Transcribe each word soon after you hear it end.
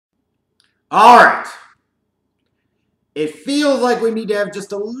All right. It feels like we need to have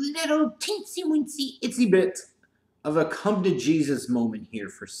just a little teensy-weensy, itsy bit of a come-to-Jesus moment here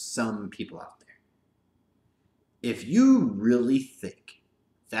for some people out there. If you really think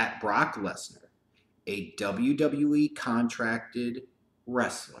that Brock Lesnar, a WWE contracted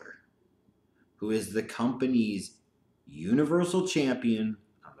wrestler, who is the company's Universal Champion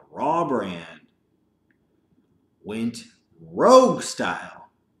on the Raw brand, went rogue style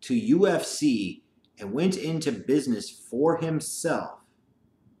to UFC and went into business for himself,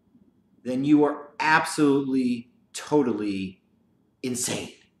 then you are absolutely, totally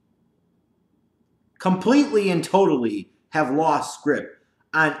insane. Completely and totally have lost grip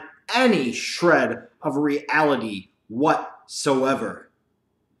on any shred of reality whatsoever.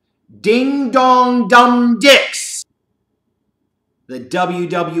 Ding dong dum dicks! The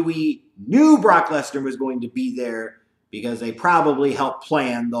WWE knew Brock Lesnar was going to be there because they probably helped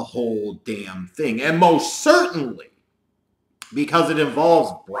plan the whole damn thing. And most certainly because it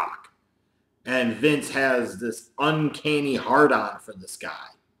involves Brock. And Vince has this uncanny hard-on for this guy.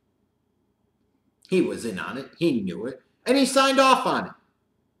 He was in on it. He knew it. And he signed off on it.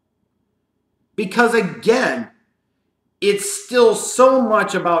 Because again, it's still so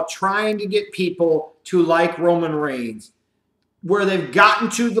much about trying to get people to like Roman Reigns, where they've gotten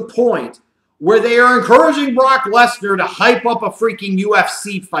to the point where they are encouraging Brock Lesnar to hype up a freaking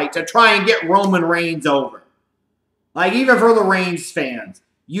UFC fight to try and get Roman Reigns over. Like, even for the Reigns fans,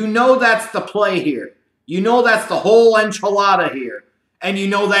 you know that's the play here. You know that's the whole enchilada here. And you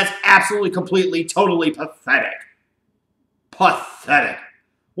know that's absolutely, completely, totally pathetic. Pathetic.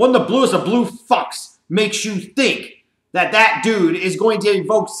 One of the bluest of blue fucks makes you think that that dude is going to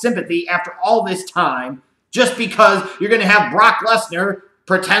evoke sympathy after all this time just because you're going to have Brock Lesnar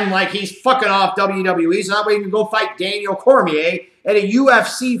pretend like he's fucking off WWE so that way he can go fight Daniel Cormier at a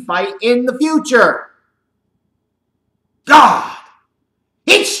UFC fight in the future. God!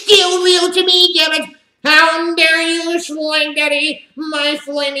 It's still real to me, damn it! How dare you, Slang Daddy? My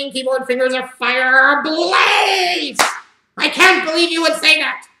flaming keyboard fingers are fire ablaze! I can't believe you would say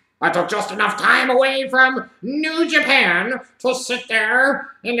that! I took just enough time away from New Japan to sit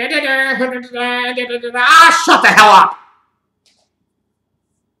there and shut the hell up!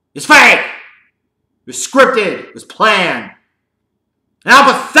 It's fake! It was scripted. It was planned. And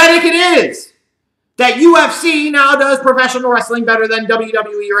how pathetic it is that UFC now does professional wrestling better than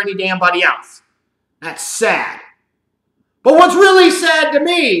WWE or any damn body else. That's sad. But what's really sad to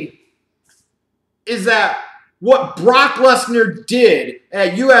me is that what Brock Lesnar did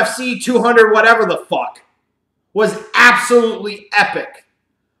at UFC 200 whatever the fuck was absolutely epic.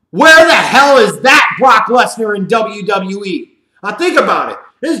 Where the hell is that Brock Lesnar in WWE? Now think about it.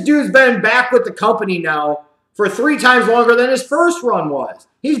 This dude's been back with the company now for 3 times longer than his first run was.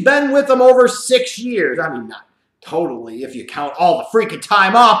 He's been with them over 6 years. I mean, not totally if you count all the freaking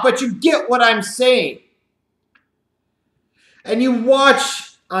time off, but you get what I'm saying. And you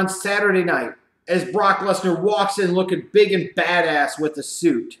watch on Saturday night as Brock Lesnar walks in looking big and badass with a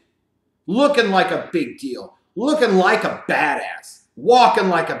suit. Looking like a big deal. Looking like a badass. Walking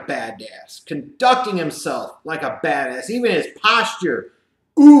like a badass. Conducting himself like a badass. Even his posture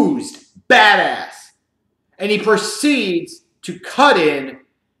oozed badass. And he proceeds to cut in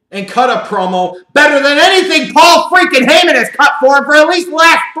and cut a promo better than anything Paul freaking Heyman has cut for him for at least the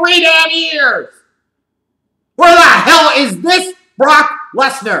last 3 damn years. Where the hell is this Brock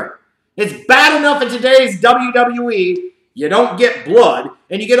Lesnar? It's bad enough in today's WWE, you don't get blood,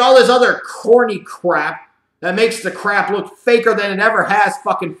 and you get all this other corny crap that makes the crap look faker than it ever has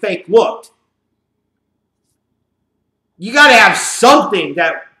fucking fake looked. You gotta have something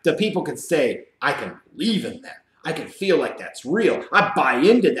that the people can say, I can believe in that. I can feel like that's real. I buy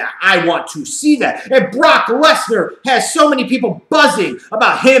into that. I want to see that. And Brock Lesnar has so many people buzzing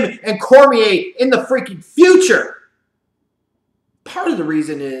about him and Cormier in the freaking future. Part of the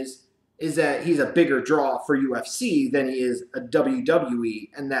reason is that he's a bigger draw for UFC than he is a WWE,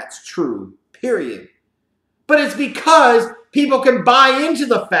 and that's true, period. But it's because people can buy into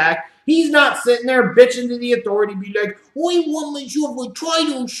the fact he's not sitting there bitching to the authority, be like, I want myself a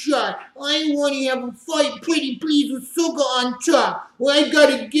title shot. I want to have a fight, pretty please, with Suga on top. Well, I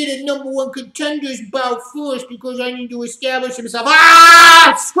gotta get a #1 contender's bout first because I need to establish himself.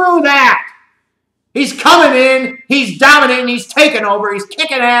 Ah, screw that! He's coming in, he's dominating, he's taking over, he's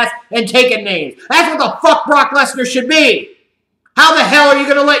kicking ass and taking names. That's what the fuck Brock Lesnar should be. How the hell are you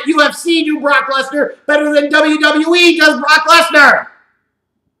going to let UFC do Brock Lesnar better than WWE does Brock Lesnar?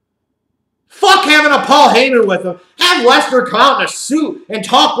 Fuck having a Paul Heyman with him. Have Lesnar come out in a suit and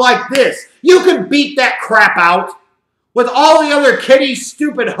talk like this. You can beat that crap out. with all the other kiddie,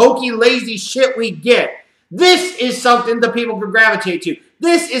 stupid, hokey, lazy shit we get. This is something that people can gravitate to.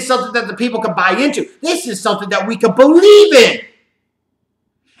 This is something that the people can buy into. This is something that we can believe in.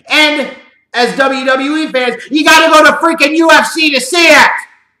 And as WWE fans, you got to go to freaking UFC to see it.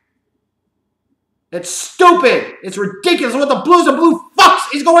 It's stupid. It's ridiculous. What the blues and blue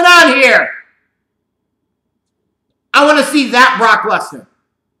fucks is going on here? I want to see that Brock Lesnar.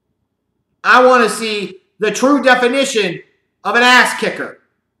 I want to see the true definition of an ass kicker,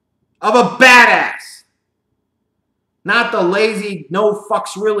 of a badass. Not the lazy, no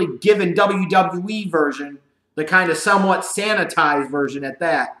fucks really given WWE version, the kind of somewhat sanitized version at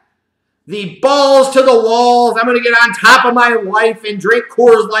that. The balls to the walls, I'm going to get on top of my wife and drink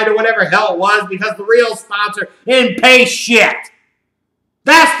Coors Light or whatever hell it was because the real sponsor didn't pay shit.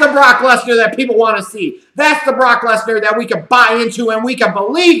 That's the Brock Lesnar that people want to see. That's the Brock Lesnar that we can buy into and we can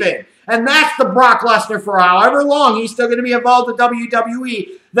believe in. And that's the Brock Lesnar for however long he's still going to be involved with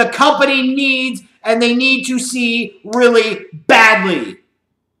WWE. The company needs and they need to see really badly.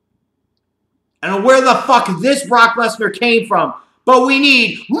 I don't know where the fuck this Brock Lesnar came from. But we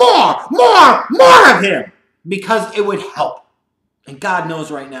need more of him because it would help. And God knows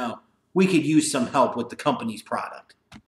right now, we could use some help with the company's product.